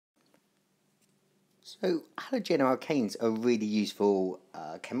So halogenoalkanes are really useful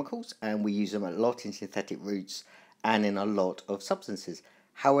chemicals, and we use them a lot in synthetic routes and in a lot of substances.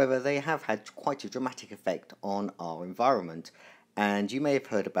 However, they have had quite a dramatic effect on our environment, and you may have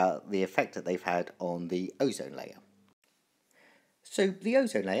heard about the effect that they've had on the ozone layer. So the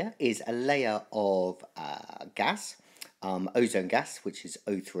ozone layer is a layer of gas, ozone gas, which is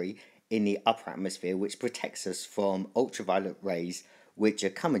O3, in the upper atmosphere, which protects us from ultraviolet rays which are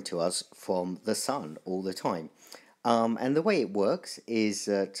coming to us from the sun all the time. And the way it works is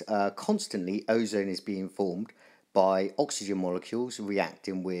that constantly ozone is being formed by oxygen molecules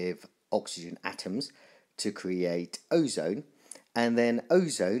reacting with oxygen atoms to create ozone, and then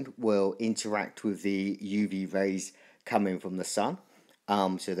ozone will interact with the UV rays coming from the sun,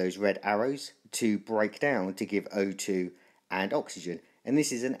 so those red arrows, to break down to give O2 and oxygen. And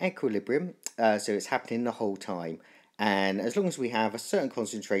this is an equilibrium, so it's happening the whole time. And as long as we have a certain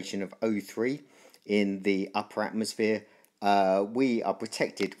concentration of O3 in the upper atmosphere, we are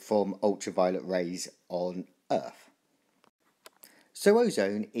protected from ultraviolet rays on Earth. So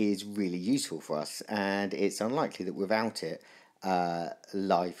ozone is really useful for us, and it's unlikely that without it,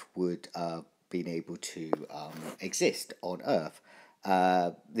 life would been able to exist on Earth.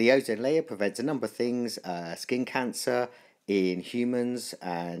 The ozone layer prevents a number of things: skin cancer in humans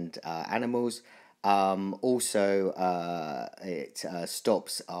and animals. It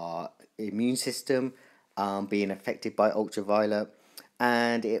stops our immune system being affected by ultraviolet,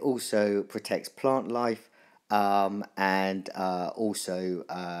 and it also protects plant life, and also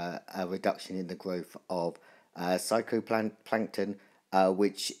a reduction in the growth of psychoplankton,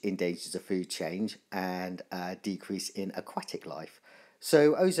 which endangers the food chain, and a decrease in aquatic life.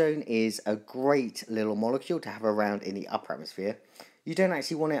 So ozone is a great little molecule to have around in the upper atmosphere. You don't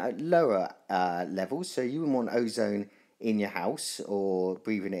actually want it at lower levels, so you wouldn't want ozone in your house or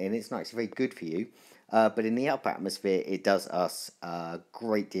breathing it in. It's not actually very good for you, but in the upper atmosphere it does us a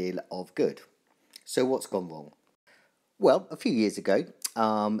great deal of good. So what's gone wrong? Well, a few years ago,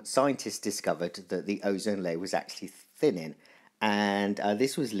 scientists discovered that the ozone layer was actually thinning, and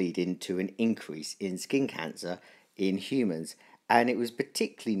this was leading to an increase in skin cancer in humans, and it was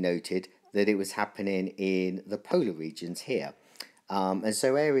particularly noted that it was happening in the polar regions here. And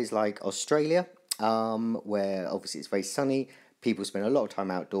so areas like Australia, where obviously it's very sunny, people spend a lot of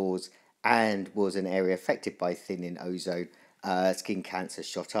time outdoors, and was an area affected by thinning ozone, skin cancer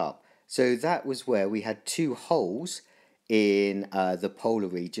shot up. So that was where we had two holes in the polar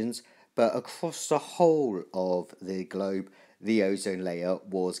regions, but across the whole of the globe, the ozone layer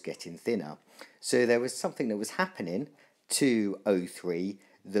was getting thinner. So there was something that was happening to O3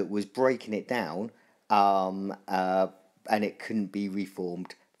 that was breaking it down, and it couldn't be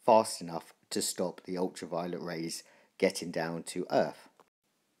reformed fast enough to stop the ultraviolet rays getting down to Earth.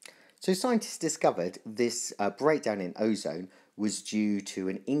 So scientists discovered this breakdown in ozone was due to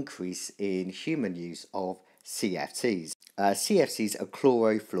an increase in human use of CFCs. CFCs are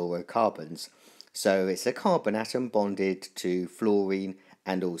chlorofluorocarbons, so it's a carbon atom bonded to fluorine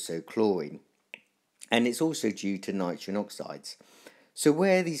and also chlorine. And it's also due to nitrogen oxides. So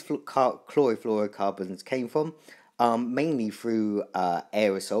where these chlorofluorocarbons came from, mainly through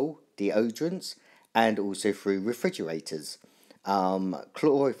aerosol deodorants and also through refrigerators.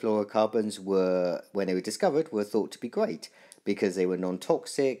 Chlorofluorocarbons were, when they were discovered, were thought to be great because they were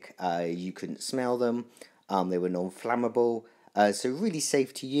non-toxic, you couldn't smell them, they were non-flammable, so really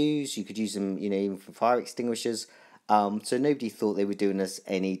safe to use. You could use them, even for fire extinguishers. So nobody thought they were doing us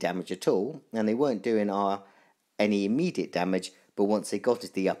any damage at all, and they weren't doing any immediate damage. But once they got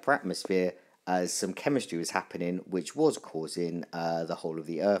into the upper atmosphere, some chemistry was happening which was causing the whole of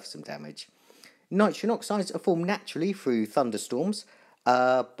the Earth some damage. Nitrogen oxides are formed naturally through thunderstorms,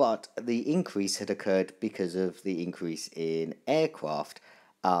 but the increase had occurred because of the increase in aircraft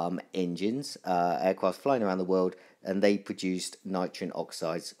engines, aircraft flying around the world, and they produced nitrogen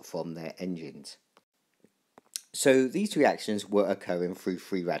oxides from their engines. So these reactions were occurring through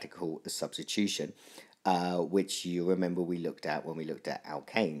free radical substitution, which you remember we looked at when we looked at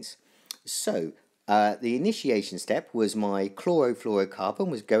alkanes. So the initiation step was my chlorofluorocarbon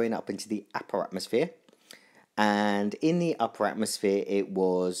was going up into the upper atmosphere, and in the upper atmosphere it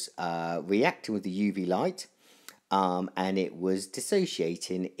was reacting with the UV light, and it was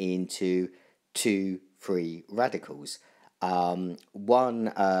dissociating into two free radicals. One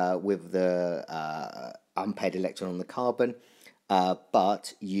with the unpaired electron on the carbon,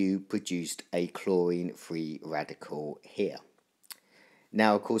 but you produced a chlorine-free radical here.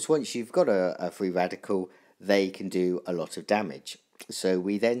 Now, of course, once you've got a free radical, they can do a lot of damage. So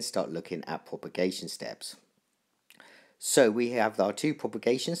we then start looking at propagation steps. So we have our two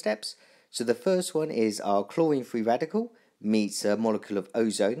propagation steps. So the first one is our chlorine free radical meets a molecule of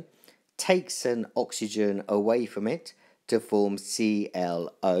ozone, takes an oxygen away from it to form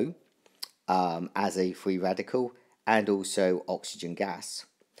ClO as a free radical, and also oxygen gas.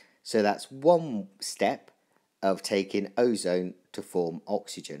 So that's one step of taking ozone to form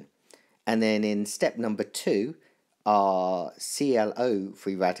oxygen. And then in step number 2, our ClO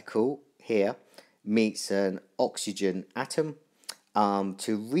free radical here meets an oxygen atom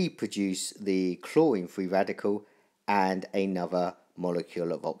to reproduce the chlorine free radical and another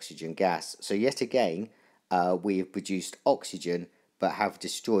molecule of oxygen gas. So yet again, we have produced oxygen but have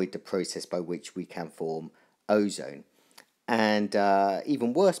destroyed the process by which we can form ozone. And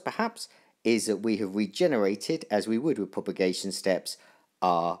even worse perhaps is that we have regenerated, as we would with propagation steps,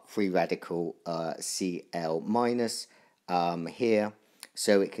 our free radical Cl minus here,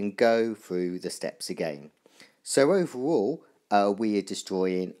 so it can go through the steps again. So overall, we are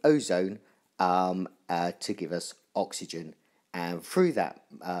destroying ozone to give us oxygen, and through that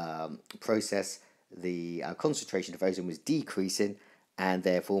process the concentration of ozone was decreasing, and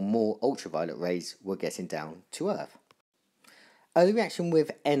therefore more ultraviolet rays were getting down to Earth. The reaction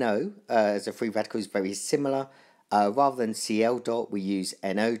with NO as a free radical is very similar. Rather than Cl dot, we use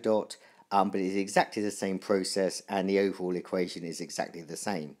NO dot, but it is exactly the same process, and the overall equation is exactly the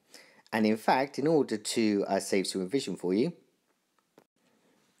same. And in fact, in order to save some revision for you,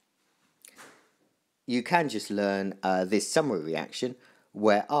 you can just learn this summary reaction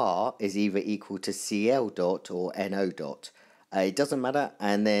where R is either equal to Cl dot or NO dot. It doesn't matter,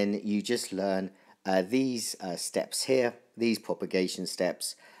 and then you just learn these steps here, these propagation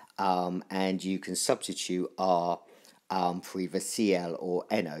steps, and you can substitute R for either Cl or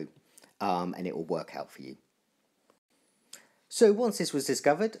NO, and it will work out for you. So once this was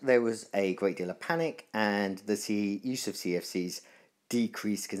discovered, there was a great deal of panic, and the use of CFCs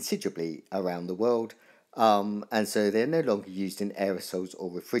decreased considerably around the world, and so they're no longer used in aerosols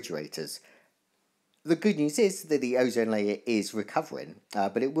or refrigerators. The good news is that the ozone layer is recovering,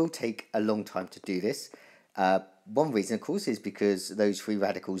 but it will take a long time to do this. One reason, of course, is because those free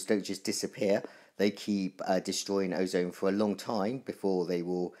radicals don't just disappear. They keep destroying ozone for a long time before they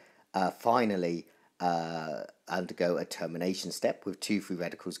will finally undergo a termination step with two free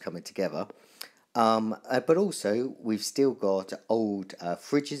radicals coming together. But also, we've still got old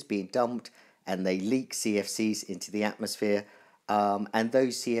fridges being dumped, and they leak CFCs into the atmosphere. And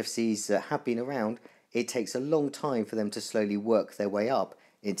those CFCs that have been around, it takes a long time for them to slowly work their way up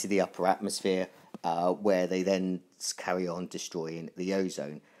into the upper atmosphere, where they then carry on destroying the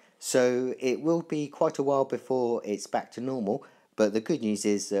ozone. So it will be quite a while before it's back to normal, but the good news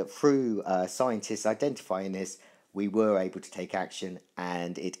is that through scientists identifying this, we were able to take action,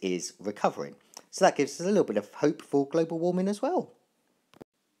 and it is recovering. So that gives us a little bit of hope for global warming as well.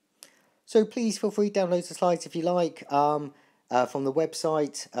 So please feel free to download the slides if you like from the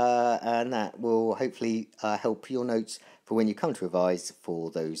website, and that will hopefully help your notes for when you come to revise for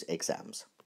those exams.